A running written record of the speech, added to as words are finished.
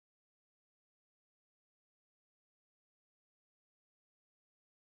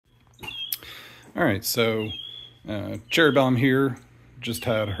All right, so Cherry Bomb here just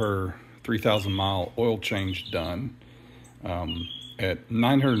had her 3,000 mile oil change done. At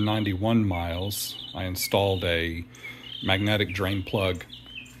 991 miles, I installed a magnetic drain plug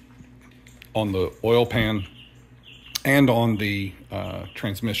on the oil pan and on the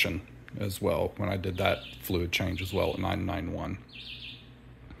transmission as well when I did that fluid change as well at 991.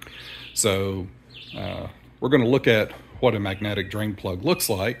 So we're going to look at what a magnetic drain plug looks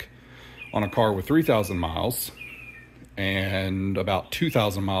like on a car with 3,000 miles and about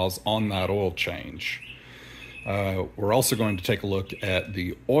 2,000 miles on that oil change. We're also going to take a look at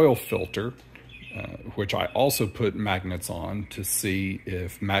the oil filter, which I also put magnets on to see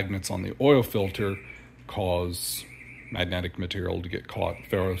if magnets on the oil filter cause magnetic material to get caught,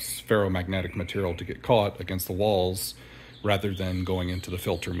 ferromagnetic material to get caught against the walls rather than going into the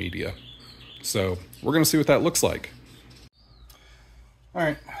filter media. So we're going to see what that looks like. All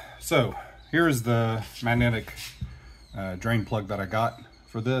right, so here's the magnetic drain plug that I got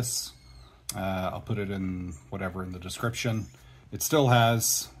for this. I'll put it in whatever in the description. It still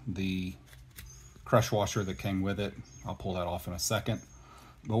has the crush washer that came with it. I'll pull that off in a second.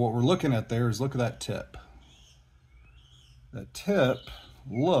 But what we're looking at there is, look at that tip. That tip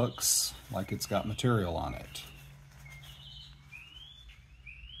looks like it's got material on it.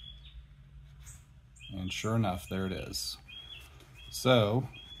 And sure enough, there it is. So,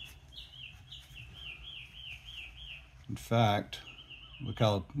 in fact, look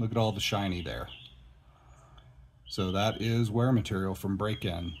at all the shiny there. So that is wear material from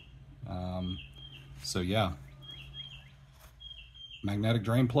break-in. So yeah, magnetic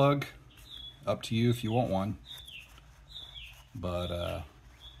drain plug, up to you if you want one. But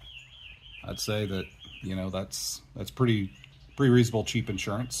I'd say that, you know, that's pretty reasonable, cheap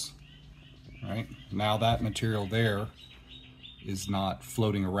insurance, right? Now that material there is not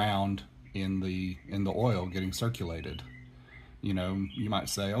floating around in the oil getting circulated. You know, you might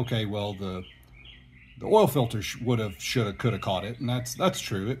say, okay, well, the oil filter would have, should have, could have caught it, and that's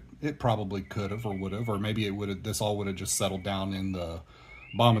true. It probably could have or would have, or maybe it would have. This all would have just settled down in the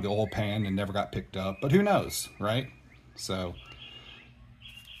bottom of the oil pan and never got picked up. But who knows, right? So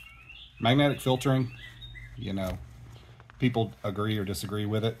magnetic filtering, you know, people agree or disagree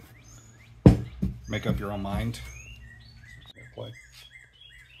with it. Make up your own mind. Play.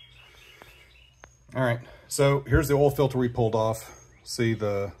 All right, so here's the oil filter we pulled off. See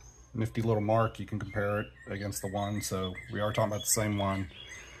the nifty little mark? You can compare it against the one. So we are talking about the same one.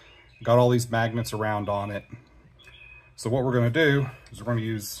 Got all these magnets around on it. So what we're going to do is we're going to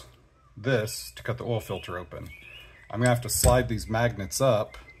use this to cut the oil filter open. I'm going to have to slide these magnets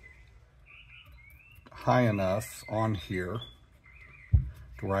up high enough on here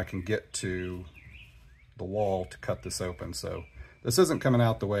to where I can get to the wall to cut this open. So this isn't coming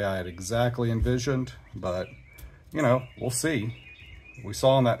out the way I had exactly envisioned, but you know, we'll see. We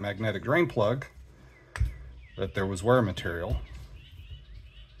saw on that magnetic drain plug that there was wear material.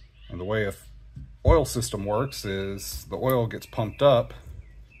 And the way a oil system works is the oil gets pumped up,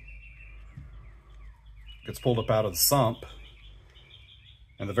 gets pulled up out of the sump,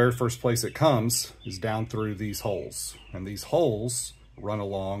 and the very first place it comes is down through these holes. And these holes run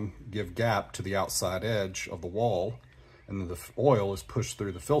along, give gap to the outside edge of the wall, and then the oil is pushed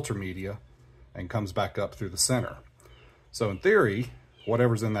through the filter media and comes back up through the center. So in theory,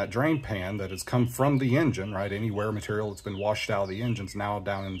 whatever's in that drain pan that has come from the engine, right, any wear material that's been washed out of the engine's now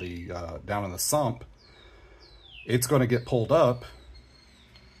down in the sump, it's going to get pulled up,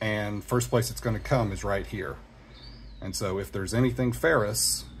 and first place it's going to come is right here. And so if there's anything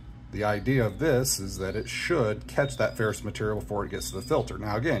ferrous, the idea of this is that it should catch that ferrous material before it gets to the filter.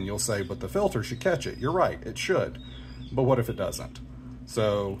 Now again, you'll say, but the filter should catch it. You're right, it should. But what if it doesn't?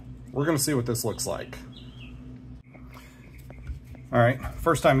 So we're going to see what this looks like. All right,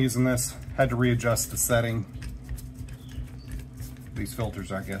 first time using this, had to readjust the setting. These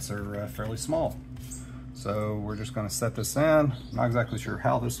filters, I guess, are fairly small. So we're just going to set this in. Not exactly sure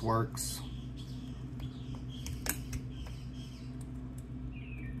how this works.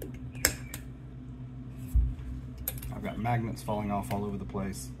 I've got magnets falling off all over the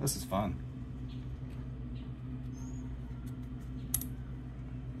place. This is fun.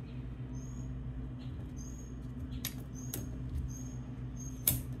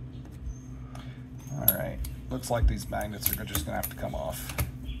 All right, looks like these magnets are just gonna have to come off.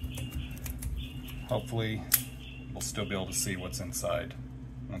 Hopefully, we'll still be able to see what's inside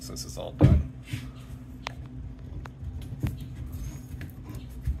once this is all done.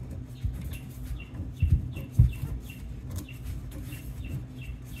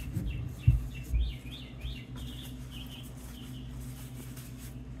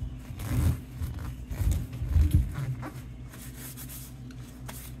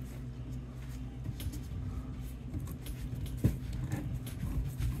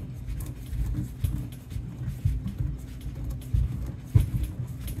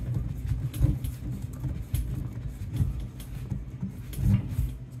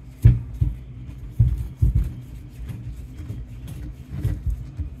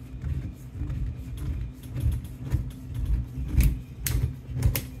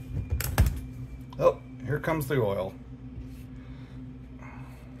 comes the oil.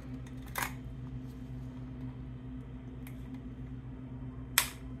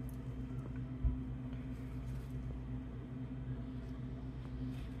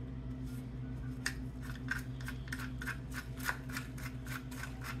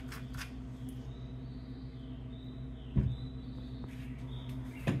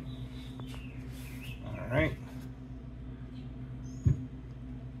 All right.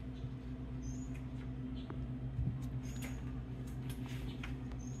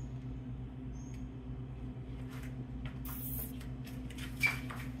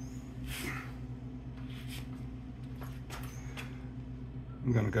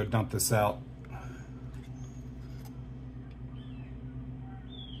 I'm gonna go dump this out.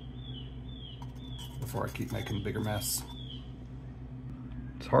 Before I keep making a bigger mess.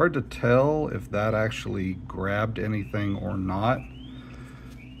 It's hard to tell if that actually grabbed anything or not.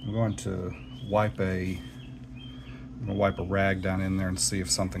 I'm going to wipe a rag down in there and see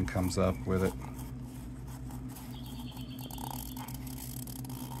if something comes up with it.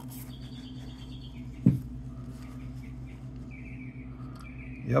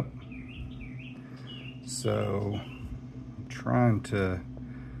 Yep. So I'm trying to,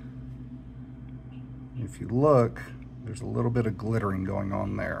 if you look, there's a little bit of glittering going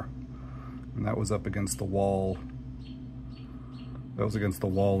on there. And that was up against the wall. That was against the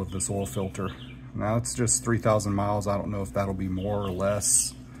wall of this oil filter. Now it's just 3,000 miles. I don't know if that'll be more or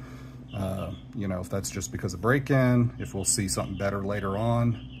less. You know, if that's just because of break-in, if we'll see something better later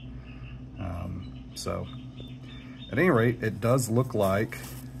on. So at any rate, it does look like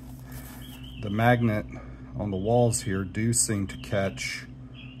the magnet on the walls here do seem to catch,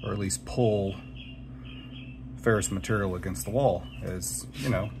 or at least pull, ferrous material against the wall, as you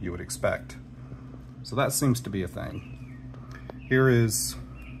know, you would expect. So that seems to be a thing. Here's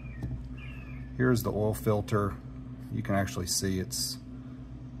the oil filter. You can actually see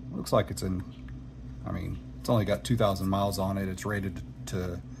looks like it's in, I mean, it's only got 2,000 miles on it. It's rated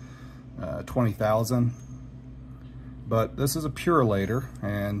to 20,000. But this is a purelator,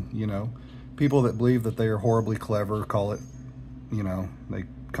 and you know, people that believe that they are horribly clever call it, you know, they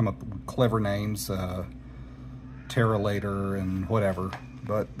come up with clever names, Terralator and whatever.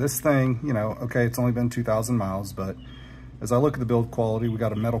 But this thing, you know, okay, it's only been 2,000 miles, but as I look at the build quality, we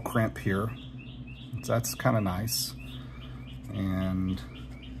got a metal crimp here. So that's kind of nice. And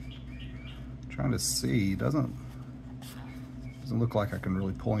I'm trying to see, doesn't look like I can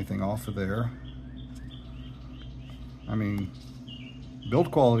really pull anything off of there. I mean,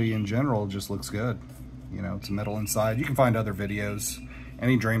 build quality in general just looks good. You know, it's a metal inside. You can find other videos.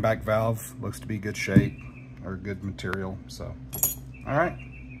 Any drain back valve looks to be good shape or good material. So, all right,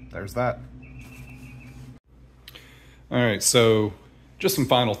 there's that. All right, so just some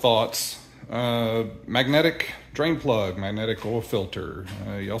final thoughts. Magnetic drain plug, magnetic oil filter.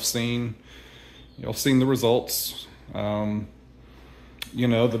 Y'all seen the results. You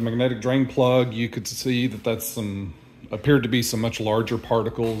know, the magnetic drain plug, you could see that appeared to be some much larger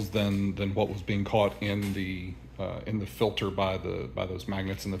particles than what was being caught in the filter by those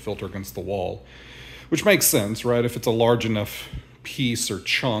magnets in the filter against the wall, which makes sense, right? If it's a large enough piece or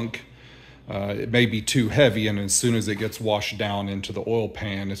chunk, it may be too heavy, and as soon as it gets washed down into the oil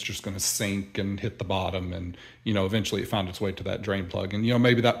pan, it's just going to sink and hit the bottom, and you know, eventually it found its way to that drain plug. And you know,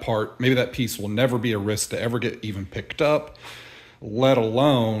 maybe that piece will never be a risk to ever get even picked up, let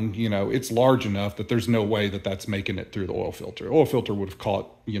alone, you know, it's large enough that there's no way that that's making it through the oil filter. Oil filter would have caught,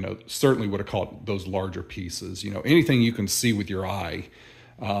 you know, certainly would have caught those larger pieces. You know, anything you can see with your eye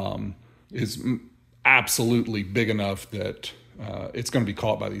is absolutely big enough that it's going to be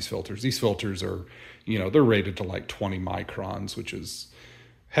caught by these filters. These filters are, you know, they're rated to like 20 microns, which is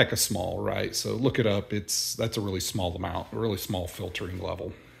hecka small, right? So look it up. That's a really small amount, a really small filtering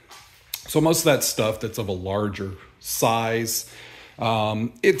level. So most of that stuff that's of a larger size,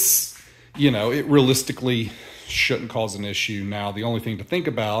 it's, you know, it realistically shouldn't cause an issue. Now, the only thing to think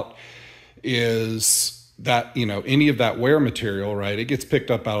about is that, you know, any of that wear material, right, it gets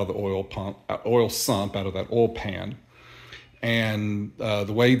picked up out of the oil sump, out of that oil pan. And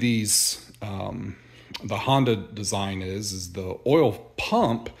the way these, the Honda design is the oil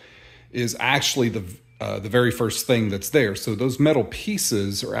pump is actually the very first thing that's there. So those metal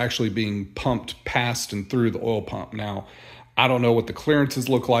pieces are actually being pumped past and through the oil pump. Now, I don't know what the clearances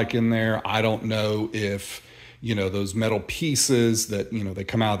look like in there. I don't know if, you know, those metal pieces that, you know, they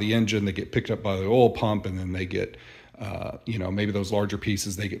come out of the engine, they get picked up by the oil pump, and then they get, you know, maybe those larger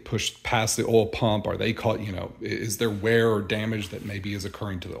pieces, they get pushed past the oil pump. Are they caught, you know, is there wear or damage that maybe is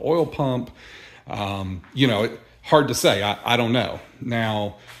occurring to the oil pump? You know, hard to say. I don't know.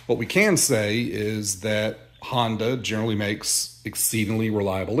 Now, what we can say is that Honda generally makes exceedingly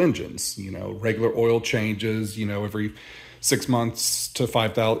reliable engines. You know, regular oil changes, you know, every 6 months to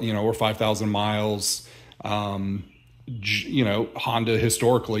 5,000, you know, or 5,000 miles. You know, Honda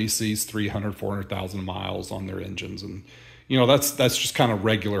historically sees 300, 400,000 miles on their engines. And, you know, that's just kind of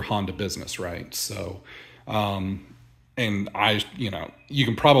regular Honda business, right? So, and you know, you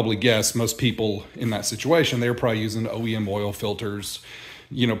can probably guess most people in that situation, they're probably using OEM oil filters,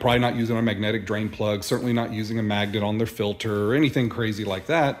 you know, probably not using a magnetic drain plug, certainly not using a magnet on their filter or anything crazy like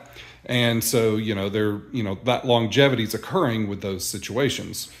that. And so, you know, that longevity is occurring with those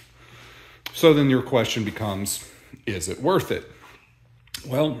situations. So then your question becomes, is it worth it?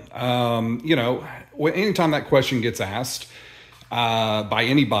 Well, you know, anytime that question gets asked by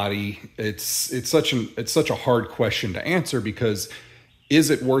anybody, it's such a hard question to answer, because is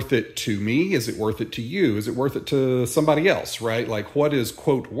it worth it to me? Is it worth it to you? Is it worth it to somebody else, right? Like, what is,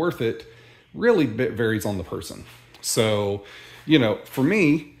 quote, worth it really varies on the person. So, you know, for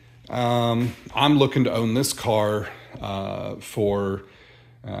me, I'm looking to own this car for,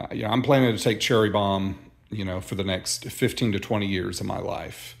 you know, I'm planning to take Cherry Bomb, you know, for the next 15 to 20 years of my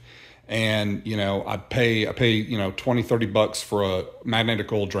life. And, you know, I pay, you know, 20, 30 bucks for a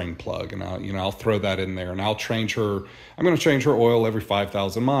magnetic oil drain plug. And I'll throw that in there, and I'm going to change her oil every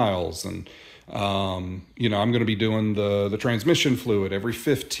 5,000 miles. And, you know, I'm going to be doing the transmission fluid every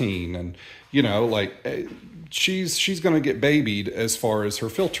 15. And, you know, like, she's going to get babied as far as her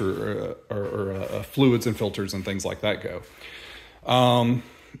filter or fluids and filters and things like that go.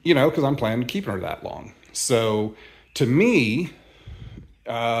 You know, because I'm planning to keep her that long. So to me,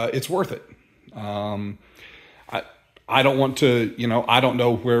 it's worth it. I don't want to, you know, I don't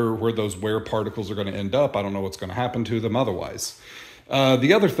know where those wear particles are going to end up. I don't know what's going to happen to them otherwise.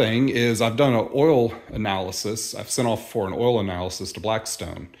 The other thing is, I've done an oil analysis. I've sent off for an oil analysis to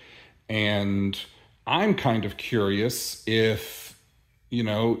Blackstone, and I'm kind of curious if, you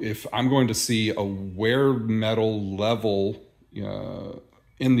know, if I'm going to see a wear metal level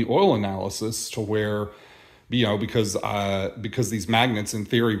in the oil analysis to where, you know, because these magnets in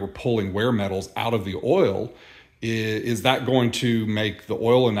theory were pulling wear metals out of the oil, is that going to make the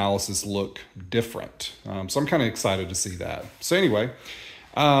oil analysis look different? So I'm kind of excited to see that. So anyway,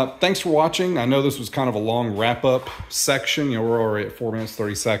 thanks for watching. I know this was kind of a long wrap-up section. You know, we're already at 4 minutes,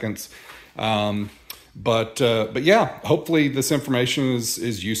 30 seconds. But yeah, hopefully this information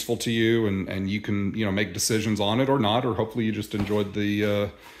is useful to you, and you can, you know, make decisions on it or not, or hopefully you just enjoyed the,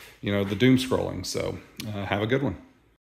 you know, the doom scrolling. So have a good one.